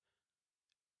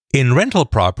In rental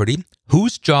property,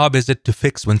 whose job is it to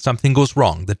fix when something goes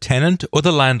wrong, the tenant or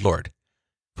the landlord?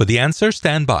 For the answer,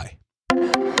 stand by.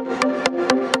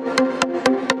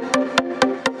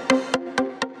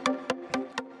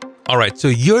 All right, so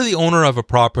you're the owner of a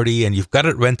property and you've got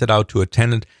it rented out to a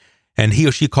tenant, and he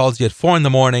or she calls you at 4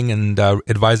 a.m. and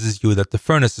advises you that the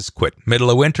furnace is quit. Middle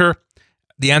of winter,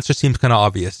 the answer seems kind of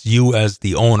obvious. You as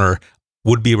the owner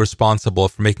would be responsible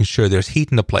for making sure there's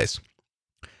heat in the place.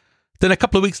 Then a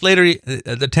couple of weeks later,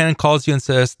 the tenant calls you and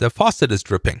says, the faucet is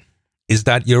dripping. Is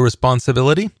that your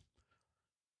responsibility?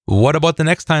 What about the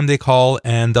next time they call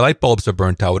and the light bulbs are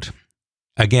burnt out?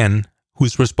 Again,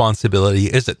 whose responsibility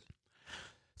is it?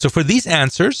 So for these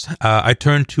answers, I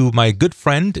turn to my good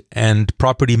friend and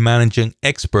property managing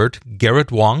expert,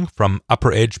 Garrett Wong from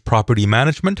Upper Edge Property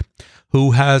Management,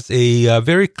 who has a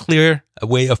very clear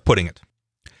way of putting it.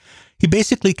 He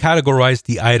basically categorized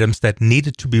the items that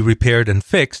needed to be repaired and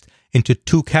fixed into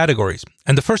two categories.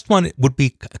 And the first one would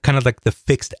be kind of like the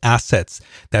fixed assets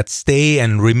that stay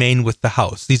and remain with the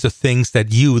house. These are things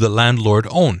that you, the landlord,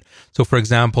 own. So for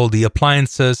example, the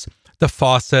appliances, the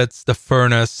faucets, the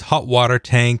furnace, hot water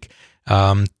tank,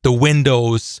 the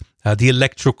windows, the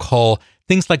electrical,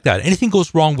 things like that. Anything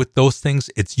goes wrong with those things,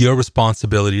 it's your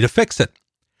responsibility to fix it.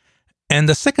 And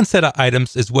the second set of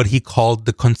items is what he called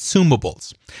the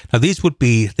consumables. Now, these would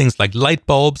be things like light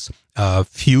bulbs,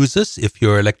 fuses, if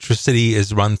your electricity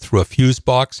is run through a fuse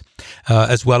box,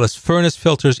 as well as furnace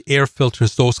filters, air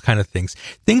filters, those kind of things.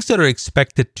 Things that are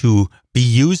expected to be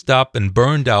used up and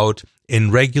burned out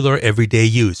in regular everyday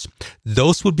use.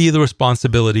 Those would be the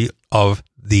responsibility of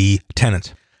the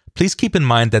tenant. Please keep in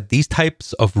mind that these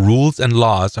types of rules and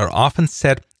laws are often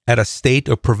set at a state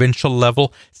or provincial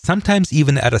level, sometimes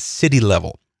even at a city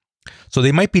level. So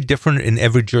they might be different in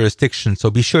every jurisdiction,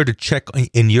 so be sure to check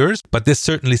in yours, but this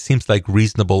certainly seems like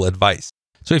reasonable advice.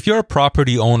 So if you're a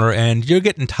property owner and you're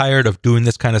getting tired of doing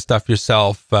this kind of stuff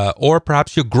yourself, or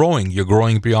perhaps you're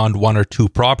growing beyond one or two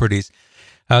properties,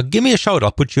 give me a shout.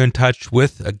 I'll put you in touch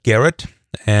with Garrett,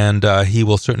 and he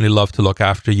will certainly love to look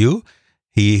after you.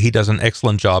 He does an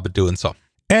excellent job at doing so.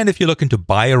 And if you're looking to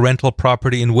buy a rental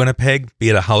property in Winnipeg, be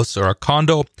it a house or a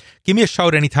condo, give me a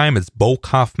shout anytime. It's Bo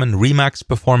Kaufman, Remax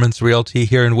Performance Realty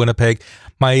here in Winnipeg.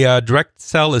 My direct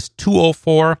cell is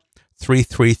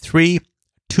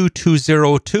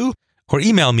 204-333-2202, or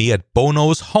email me at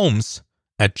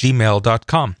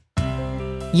bonoshomes@gmail.com.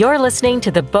 You're listening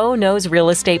to the Bo Knows Real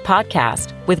Estate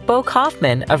Podcast with Bo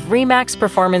Kaufman of Remax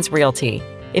Performance Realty.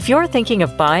 If you're thinking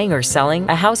of buying or selling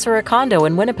a house or a condo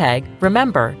in Winnipeg,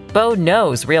 remember, Bo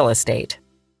knows real estate.